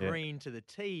from the green to the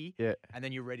tee, Yeah. and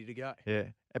then you're ready to go. Yeah.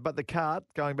 But the cart,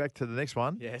 going back to the next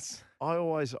one, Yes. I'm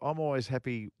always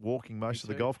happy walking most of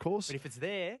the too. golf course. But if it's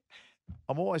there,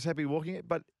 I'm always happy walking it.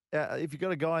 But if you've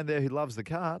got a guy in there who loves the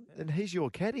cart, then he's your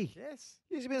caddy. yes.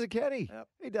 Use him as a caddy. Yep.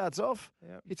 He darts off,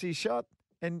 Yep. hits his shot,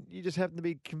 and you just happen to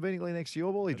be conveniently next to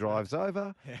your ball. He drives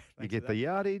over. Yeah, You thanks get for the that.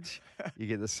 yardage. You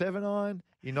get the 7-iron.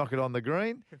 You knock it on the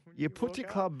green. You put walk your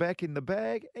up. club back in the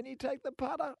bag, and you take the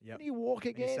putter, Yep. and you walk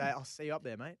And you again. say, I'll see you up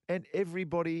there, mate. And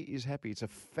everybody is happy. It's a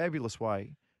fabulous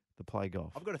way to play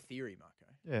golf. I've got a theory, Marco.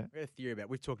 Yeah. I've got a theory about,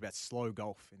 we've talked about slow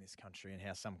golf in this country and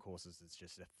how some courses it's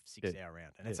just a 6-hour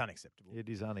round, and it's Yeah. unacceptable. It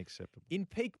is unacceptable. In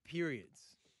peak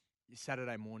periods, your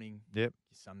Saturday morning, Yep.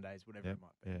 your Sundays, whatever Yep. it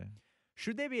might be, Yeah.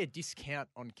 should there be a discount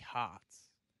on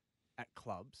carts at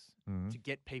clubs to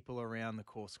get people around the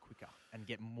course quicker and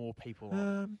get more people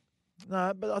on?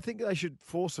 No, but I think they should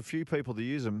force a few people to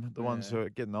use them, the ones who are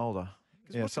getting older.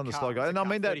 'Cause Yeah, what's some of a the cart? slow What's guys. a And I cart,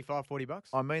 mean that $35, $40?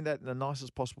 I mean that in the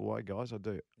nicest possible way, guys. I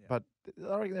do. But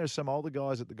I reckon there are some older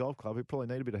guys at the golf club who probably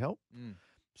need a bit of help.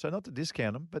 So not to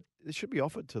discount them, but it should be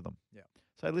offered to them. Yeah.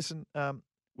 Say, listen,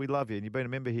 we love you, and you've been a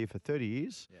member here for 30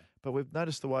 years, but we've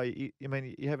noticed the way,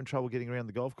 you're having trouble getting around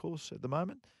the golf course at the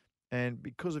moment, and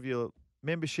because of your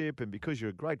membership and because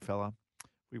you're a great fella,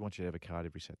 we want you to have a card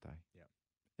every Saturday. Yeah.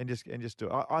 And just do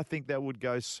it. I think that would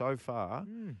go so far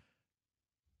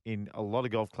in a lot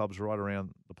of golf clubs right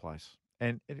around the place.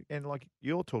 And like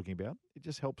you're talking about, it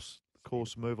just helps the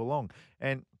course move along.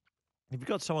 And if you've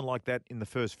got someone like that in the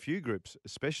first few groups,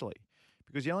 especially,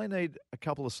 because you only need a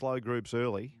couple of slow groups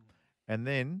early, and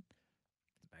then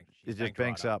it just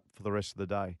banks up for the rest of the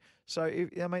day. So,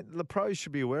 the pros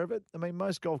should be aware of it. I mean,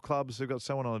 most golf clubs have got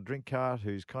someone on a drink cart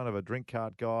who's kind of a drink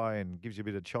cart guy and gives you a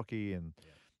bit of chocky,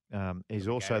 and he's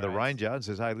also the ranger and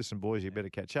says, hey, listen, boys, you better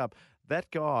catch up. That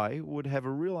guy would have a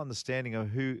real understanding of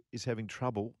who is having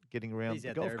trouble getting around He's the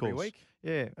out golf there course. every week.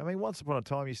 Yeah. I mean, once upon a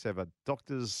time, you used to have a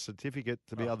doctor's certificate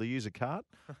to be able to use a cart.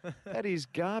 That is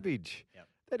garbage. Yep.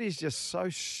 That is just so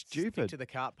Stick stupid. to the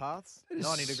cart paths. It is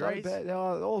 90 so degrees. bad.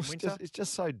 in winter. It's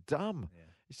just so dumb. Yeah.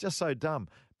 It's just so dumb.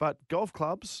 But golf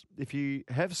clubs, if you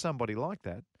have somebody like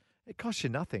that, it costs you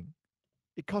nothing.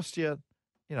 It costs you,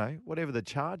 whatever the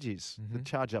charge is to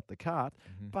charge up the cart.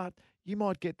 But you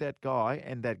might get that guy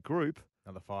and that group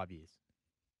Another 5 years.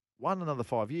 another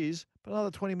 5 years, but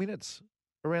another 20 minutes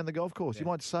around the golf course. Yeah. You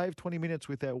might save 20 minutes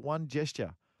with that one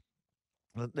gesture.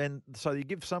 Then, so you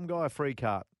give some guy a free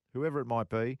cart, whoever it might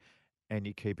be, and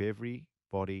you keep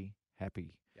everybody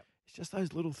happy. Yep. It's just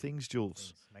those little things,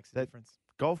 Jules. Makes a that difference.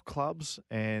 Golf clubs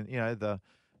and, the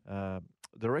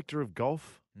director of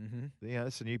golf, Mm-hmm.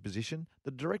 it's a new position.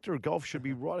 The director of golf should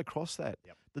be right across that.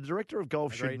 Yep. The director of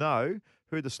golf should Agreed. know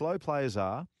who the slow players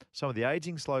are, some of the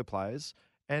aging slow players,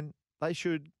 and they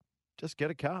should just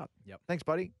get a cart. Yep. Thanks,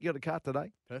 buddy. You got a cart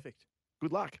today. Perfect.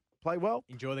 Good luck. Play well.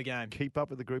 Enjoy the game. Keep up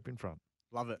with the group in front.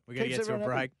 Love it. We're going to Keeps get to a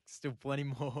everyone happy. break. Still plenty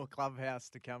more Clubhouse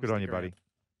to come. Good on Stick you, buddy.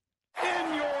 around.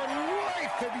 In your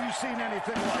life, have you seen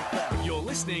anything like that? You're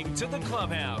listening to the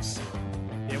Clubhouse.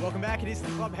 Yeah, welcome back. It is the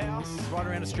Clubhouse. Right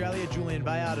around Australia, Julian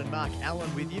Bayard and Mark Allen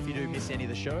with you. If you do miss any of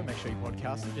the show, make sure you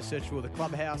podcast it. Just search for the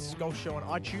Clubhouse Golf Show on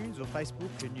iTunes or Facebook,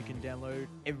 and you can download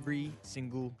every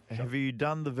single show. Have you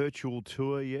done the virtual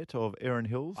tour yet of Erin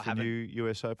Hills, I the haven't. new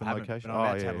US Open I haven't, location? but I'm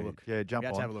about to have a look. Yeah, jump I'm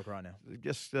about on. to have a look right now.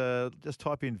 Just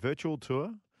type in virtual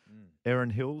tour, Erin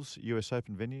Hills US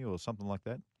Open venue or something like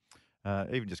that.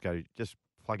 Even just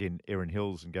plug in Erin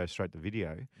Hills and go straight to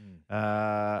video.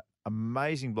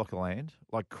 Amazing block of land,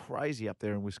 like crazy up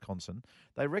there in Wisconsin.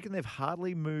 They reckon they've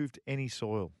hardly moved any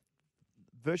soil.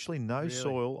 Virtually no Really?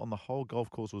 soil on the whole golf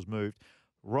course was moved.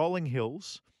 Rolling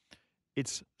hills,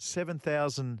 it's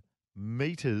 7,000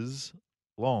 metres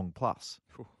long plus.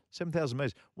 7,000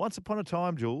 metres. Once upon a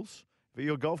time, Jules, if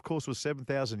your golf course was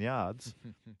 7,000 yards,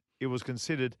 it was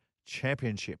considered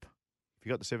championship. If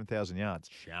you got the 7,000 yards.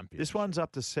 Champion. This one's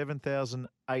up to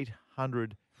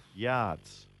 7,800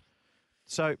 yards.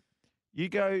 So you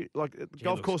go, like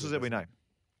golf looks courses good, that we know.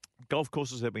 doesn't Golf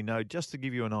courses that we know, just to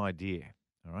give you an idea.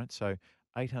 All right. So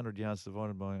 800 yards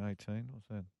divided by 18. What's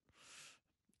that?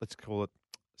 Let's call it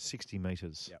 60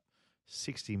 metres. Yep.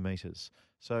 60 metres.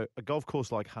 So a golf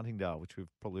course like Huntingdale, which we've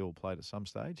probably all played at some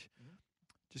stage,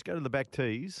 just go to the back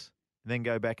tees and then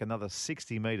go back another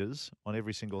 60 metres on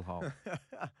every single hole.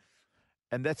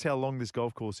 And that's how long this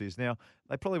golf course is. Now,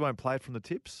 they probably won't play it from the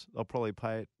tips. They'll probably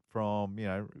play it from,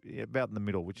 about in the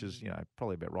middle, which is,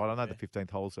 probably about right. I know the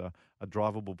 15th hole's a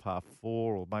drivable par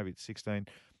 4 or maybe it's 16.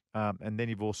 And then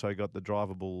you've also got the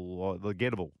drivable, or the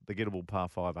gettable par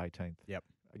 5, 18th. Yep.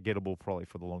 Gettable probably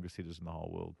for the longest hitters in the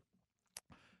whole world.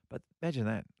 But imagine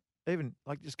that. Even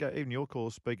your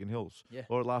course, Beacon Hills, Yeah.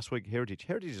 or last week, Heritage.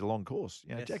 Heritage is a long course.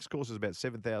 Yes. Jack's course is about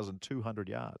 7,200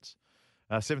 yards.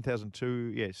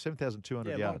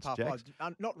 7,200 Yeah, yards, long par Jack's.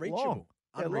 fives. Not reachable. Long.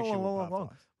 Yeah, Unreachable long. par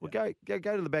fives. Well, Yeah.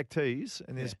 go to the back tees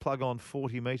and Yeah. just plug on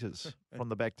 40 metres from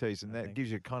the back tees, and I that think-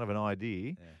 gives you kind of an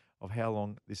idea of how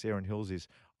long this Erin Hills is.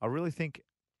 I really think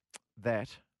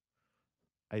that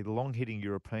a long-hitting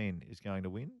European is going to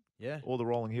win. Yeah. Or the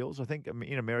rolling hills. I think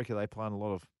in America they play on a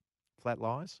lot of flat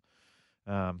lies.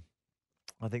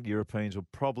 I think the Europeans will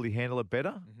probably handle it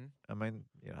better. Mm-hmm. I mean,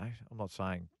 I'm not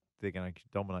saying they're going to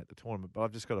dominate the tournament, but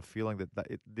I've just got a feeling that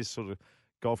this sort of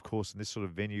golf course and this sort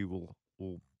of venue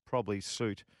will probably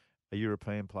suit a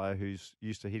European player who's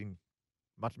used to hitting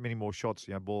many more shots,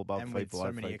 ball above And feet, with below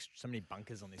so many feet. so many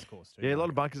bunkers on this course too. Yeah, a lot Mark.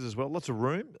 of bunkers as well. Lots of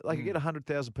room. They could get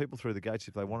 100,000 people through the gates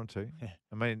if they wanted to. Yeah.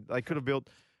 I mean, they could have built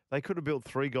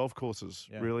 3 golf courses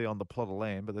really on the plot of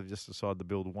land, but they've just decided to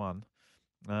build one.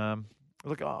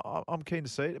 Look, I'm keen to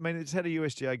see it. I mean, it's had a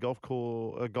USGA golf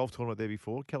tournament there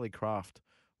before. Kelly Craft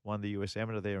won the US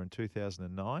Amateur there in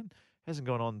 2009. Hasn't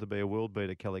gone on to be a world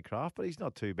beater, Kelly Craft, but he's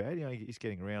not too bad. He's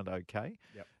getting around okay.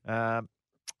 Yep.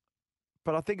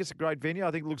 But I think it's a great venue.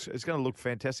 I think it's going to look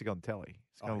fantastic on telly.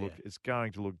 It's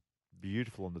going to look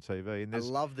beautiful on the TV. And I there's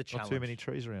love the not challenge. too many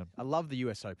trees around. I love the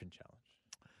US Open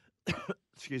challenge.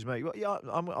 Excuse me. Well, yeah,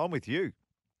 I'm with you.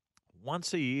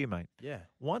 Once a year, mate. Yeah.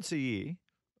 Once a year,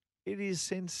 it is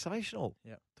sensational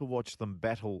to watch them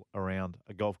battle around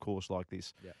a golf course like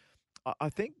this. Yeah. I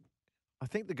think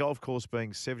the golf course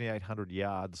being 7,800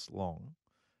 yards long,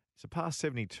 it's a par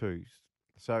 72.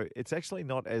 So it's actually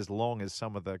not as long as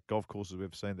some of the golf courses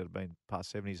we've seen that have been par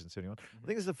 70s and 71. I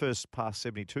think it's the first par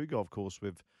 72 golf course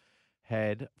we've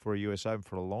had for a US Open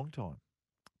for a long time.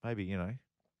 Maybe,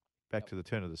 back to the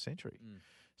turn of the century.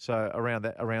 So around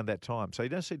that time. So you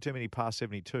don't see too many par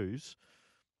 72s.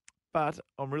 But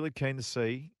I'm really keen to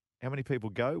see how many people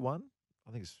go. One,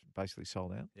 I think it's basically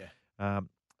sold out. Yeah.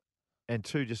 And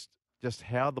two, just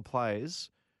how the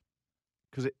players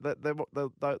because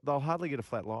they'll hardly get a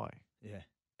flat lie. Yeah.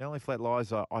 The only flat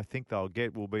lies I think they'll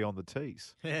get will be on the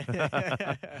tees.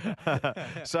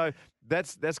 So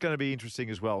that's going to be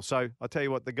interesting as well. So I'll tell you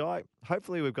what, the guy,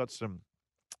 hopefully we've got some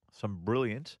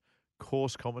brilliant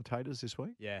course commentators this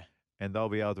week. Yeah. And they'll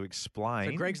be able to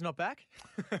explain. So Greg's not back?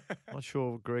 Not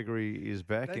sure if Gregory is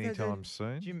back anytime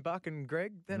soon. Jim Buck and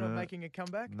Greg, they're not making a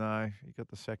comeback? No, he got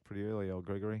the sack pretty early, old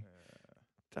Gregory.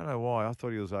 Don't know why. I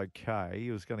thought he was okay.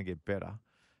 He was going to get better.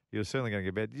 He was certainly going to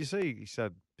get better. Did you see he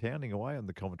started pounding away on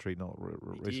the commentary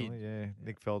recently? Yeah.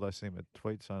 Nick Faldo sent him a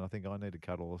tweet saying, I think I need a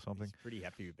cuddle or something. He's pretty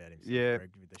happy about himself, yeah.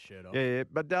 Greg, with the shirt off. Yeah.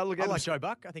 But look, I like Joe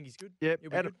Buck. I think he's good. Yeah.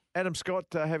 Adam Scott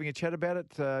having a chat about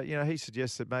it. He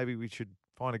suggests that maybe we should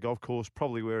find a golf course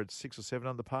probably where it's 6 or 7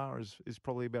 under par is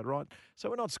probably about right. So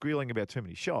we're not squealing about too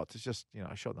many shots. It's just,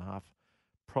 a shot and a half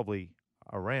probably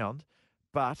around.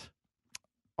 But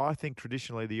I think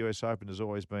traditionally the US Open has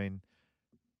always been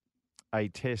a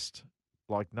test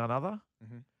like none other.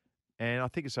 Mm-hmm. And I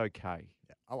think it's okay.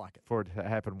 Yeah, I like it. For it to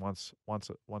happen once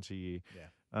a year.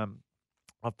 Yeah.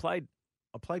 I played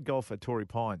golf at Torrey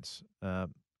Pines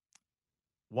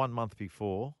 1 month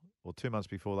before or 2 months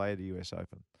before they had the US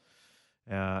Open.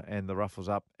 And the rough was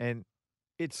up. And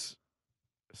it's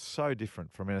so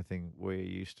different from anything we're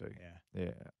used to.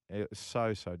 Yeah. It's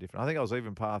so different. I think I was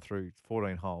even par through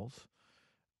 14 holes.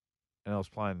 And I was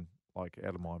playing like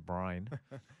out of my brain.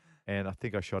 And I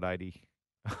think I shot 80.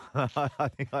 I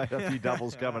think I had a few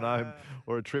doubles coming home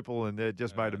or a triple and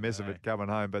just made a mess of it coming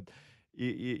home. But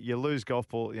you lose golf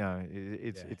ball,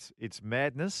 it's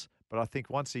madness. But I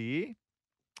think once a year,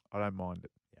 I don't mind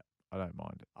it. Yeah. I don't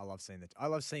mind it. I love seeing that. I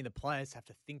love seeing the players have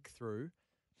to think through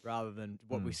rather than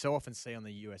what we so often see on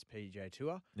the USPGA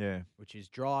Tour. Yeah. Which is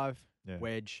drive,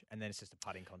 wedge, and then it's just a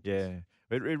putting contest. Yeah.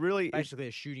 It really basically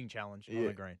a shooting challenge on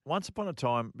the green. Once upon a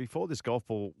time, before this golf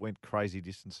ball went crazy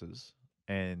distances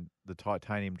and the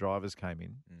titanium drivers came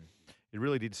in, it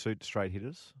really did suit straight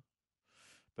hitters.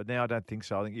 But now I don't think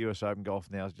so. I think US Open golf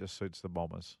now just suits the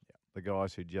bombers, the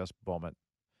guys who just bomb it.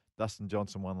 Dustin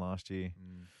Johnson won last year.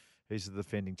 He's the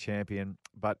defending champion.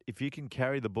 But if you can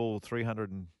carry the ball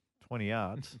 320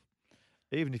 yards,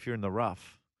 even if you're in the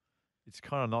rough, it's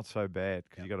kind of not so bad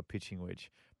because you've got a pitching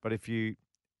wedge. But if you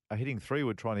are hitting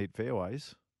 3-wood trying to hit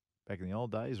fairways, back in the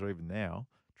old days or even now,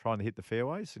 trying to hit the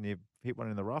fairways and you hit one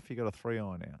in the rough, you got a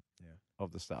 3-iron out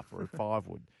of the stuff or a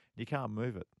 5-wood. You can't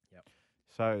move it. Yep.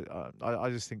 So I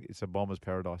just think it's a bomber's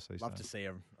paradise these Love days. to see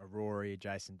a Rory, a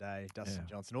Jason Day, Dustin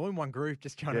Johnson, all in one group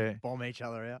just trying to bomb each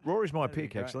other out. Rory's my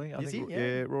pick, actually. Is he?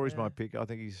 Rory's my pick. I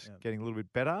think he's getting a little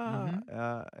bit better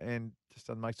and just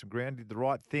doesn't make some ground. Did the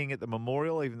right thing at the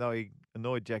Memorial, even though he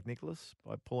annoyed Jack Nicklaus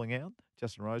by pulling out.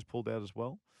 Justin Rose pulled out as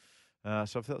well.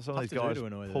 So if some of these guys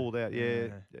pulled out,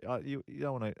 you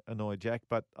don't want to annoy Jack,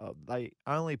 but they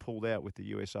only pulled out with the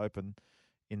US Open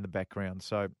in the background.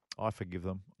 So I forgive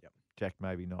them. Yep. Jack,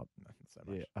 maybe not. So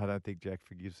much. Yeah, I don't think Jack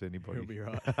forgives anybody. You'll be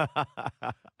right.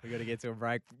 We got to get to a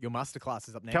break. Your masterclass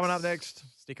is up next. Coming up next.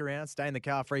 Stick around. Stay in the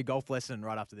car. Free golf lesson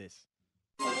right after this.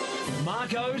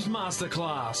 Marco's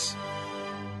Masterclass.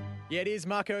 Yeah, it is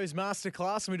Marco's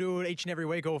Masterclass, and we do it each and every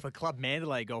week off a Club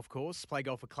Mandalay golf course. Play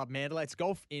golf at Club Mandalay. It's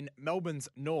golf in Melbourne's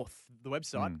north. The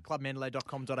website,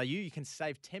 clubmandalay.com.au. You can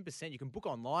save 10%. You can book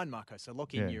online, Marco, so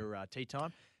lock in your tee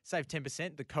time. Save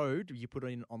 10%. The code you put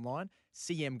in online,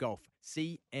 CM Golf.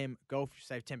 CM Golf.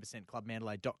 Save 10%.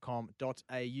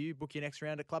 Clubmandalay.com.au. Book your next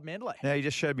round at Club Mandalay. Now, you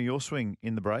just showed me your swing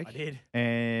in the break. I did.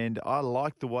 And I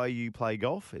like the way you play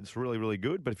golf. It's really, really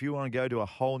good. But if you want to go to a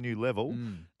whole new level,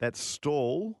 that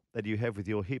stall that you have with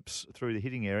your hips through the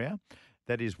hitting area,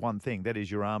 that is one thing. That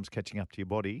is your arms catching up to your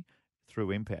body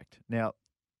through impact. Now,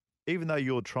 even though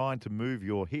you're trying to move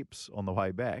your hips on the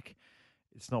way back,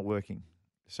 it's not working.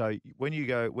 So when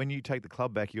you take the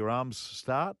club back, your arms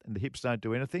start and the hips don't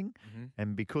do anything.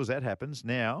 And because that happens,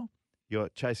 now you're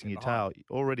chasing your tail.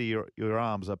 Already your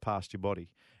arms are past your body.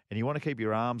 And you want to keep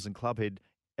your arms and club head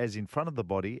as in front of the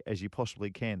body as you possibly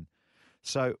can.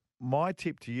 So my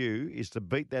tip to you is to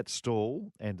beat that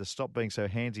stall and to stop being so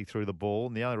handsy through the ball.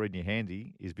 And the only reason you're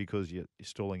handy is because you're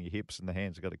stalling your hips and the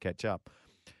hands have got to catch up.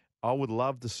 I would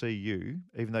love to see you,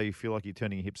 even though you feel like you're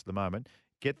turning your hips at the moment,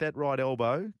 get that right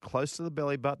elbow close to the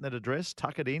belly button at address,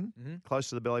 tuck it in close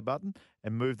to the belly button,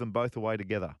 and move them both away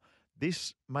together.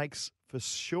 This makes for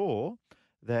sure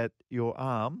that your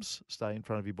arms stay in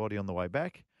front of your body on the way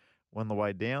back. On the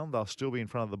way down, they'll still be in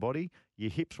front of the body. Your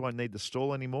hips won't need to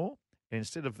stall anymore. And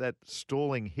instead of that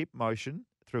stalling hip motion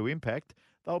through impact,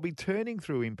 they'll be turning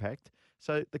through impact.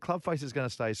 So the club face is going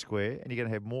to stay square and you're going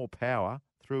to have more power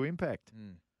through impact.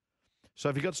 So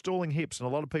if you've got stalling hips, and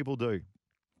a lot of people do,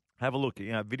 have a look.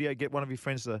 Video. Get one of your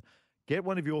friends to Get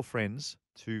one of your friends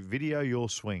to video your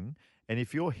swing, and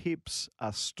if your hips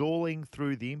are stalling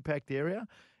through the impact area,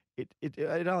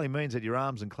 it only means that your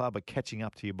arms and club are catching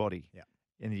up to your body. Yep.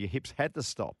 And your hips had to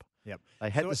stop. Yep. They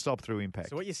had to stop through impact.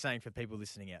 So what you're saying for people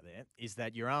listening out there is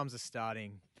that your arms are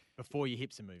starting before your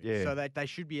hips are moving. Yeah. So that they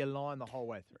should be aligned the whole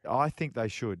way through. I think they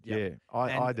should, Yep. yeah.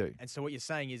 I do. And so what you're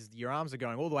saying is your arms are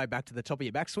going all the way back to the top of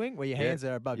your backswing where your hands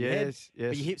are above your head, Yes.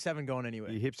 but your hips haven't gone anywhere.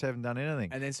 Your hips haven't done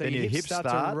anything. And then so your hips start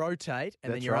to rotate,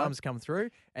 and then That's your right. arms come through.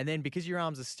 And then because your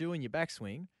arms are still in your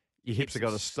backswing, Your hips have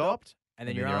got to stop. and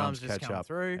then your arms just catch come up,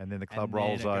 through. and then the club and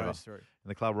rolls then it over. goes through.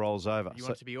 And the club rolls over. You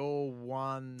want it to be all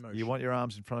one motion. You want your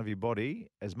arms in front of your body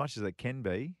as much as it can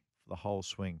be for the whole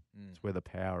swing. It's where the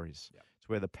power is. Yep. It's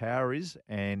where the power is,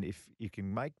 and if you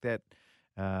can make that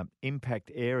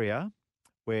impact area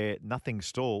where nothing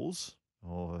stalls,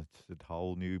 it's a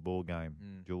whole new ball game,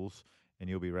 Jules, and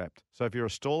you'll be wrapped. So if you're a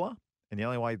staller, and the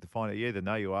only way to find it, you either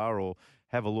know you are or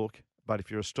have a look. But if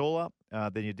you're a staller,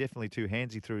 then you're definitely too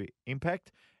handsy through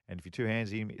impact. And if you're too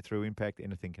handsy through impact,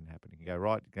 anything can happen. You can go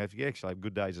right. If you actually have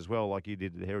good days as well, like you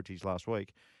did at the Heritage last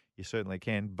week, you certainly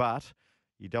can. But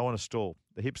you don't want to stall.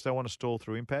 The hips don't want to stall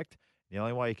through impact. The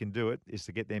only way you can do it is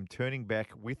to get them turning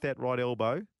back with that right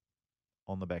elbow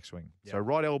on the backswing. Yep. So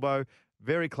right elbow,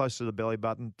 very close to the belly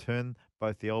button. Turn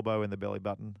both the elbow and the belly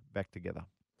button back together.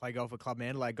 Play golf at Club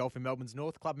Mandalay, golf in Melbourne's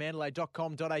North,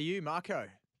 clubmandalay.com.au. Marco.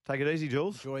 Take it easy,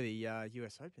 Jules. Enjoy the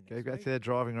US Open. Go back to that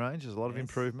driving range. There's a lot of Yes.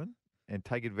 improvement. And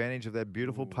take advantage of that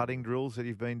beautiful putting drills that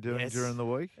you've been doing Yes. during the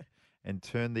week. And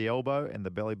turn the elbow and the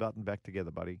belly button back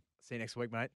together, buddy. See you next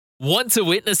week, mate. Want to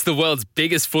witness the world's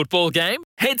biggest football game?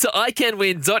 Head to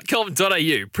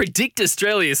iCanWin.com.au, predict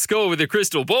Australia's score with a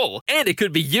crystal ball, and it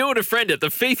could be you and a friend at the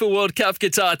FIFA World Cup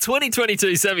Qatar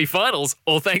 2022 semi-finals,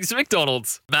 all thanks to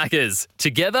McDonald's. Maccas,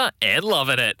 together and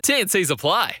loving it. TNCs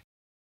apply.